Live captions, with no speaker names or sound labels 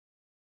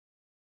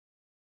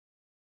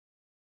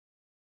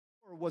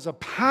Was a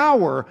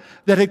power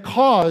that had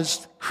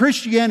caused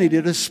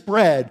Christianity to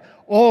spread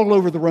all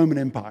over the Roman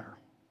Empire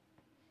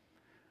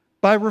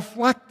by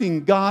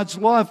reflecting God's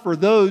love for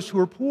those who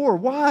are poor.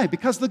 Why?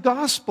 Because the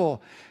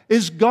gospel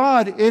is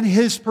God in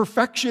His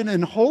perfection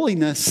and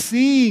holiness,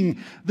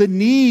 seeing the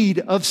need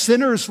of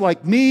sinners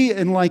like me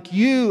and like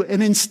you,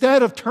 and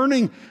instead of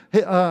turning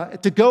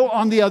to go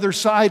on the other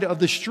side of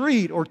the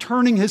street or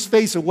turning His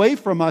face away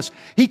from us,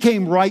 He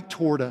came right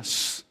toward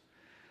us.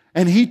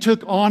 And He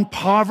took on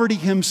poverty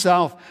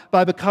Himself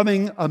by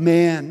becoming a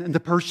man in the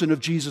person of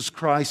Jesus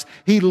Christ.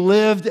 He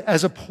lived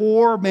as a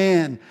poor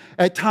man.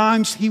 At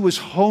times He was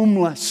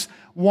homeless.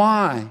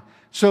 Why?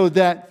 So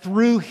that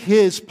through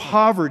His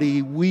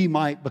poverty we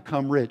might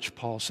become rich,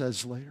 Paul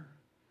says later.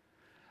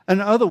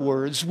 In other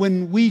words,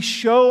 when we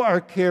show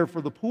our care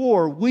for the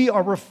poor, we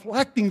are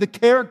reflecting the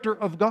character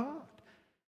of God.